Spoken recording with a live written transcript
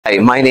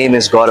My name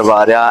is Gaurav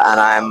Arya and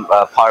I'm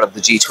part of the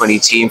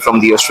G20 team from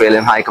the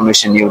Australian High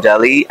Commission, New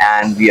Delhi,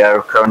 and we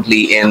are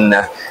currently in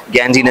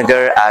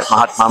Gandhinagar at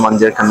Mahatma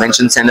Mandir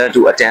Convention Center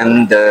to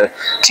attend the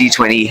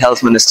G20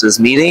 Health Ministers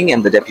meeting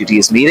and the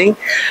Deputies meeting.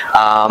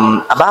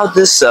 About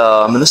this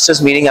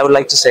Ministers meeting, I would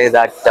like to say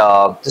that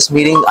this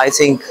meeting, I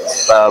think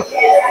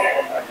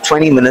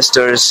 20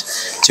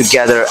 ministers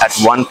together at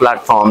one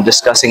platform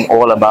discussing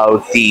all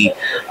about the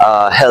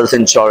health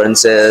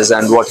insurances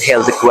and what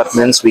health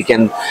equipments we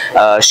can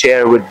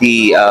share with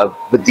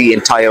the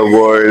entire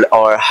world,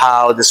 or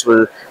how this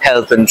will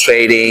help in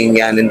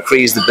trading and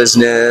increase the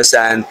business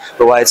and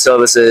provide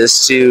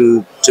services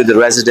to the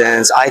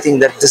residents. I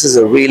think that this is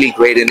a really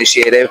great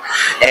initiative,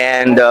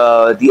 and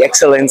the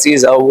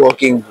excellencies are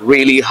working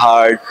really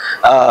hard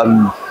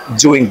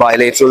doing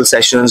bilateral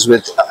sessions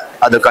with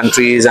other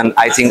countries, and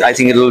I think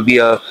it will be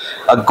a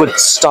good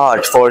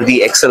start for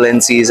the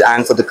excellencies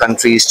and for the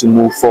countries to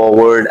move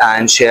forward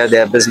and share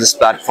their business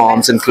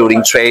platforms,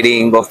 including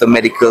trading of the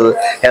medical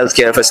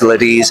healthcare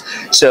facilities.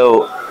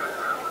 So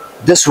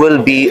this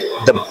will be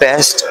the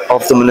best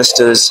of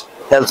the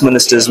health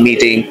ministers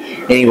meeting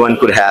anyone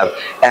could have,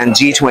 and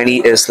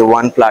G20 is the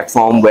one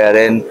platform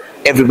wherein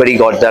everybody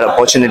got that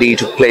opportunity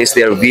to place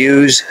their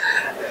views,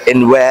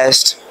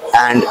 invest,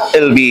 and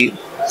it'll be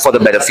for the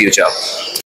better future.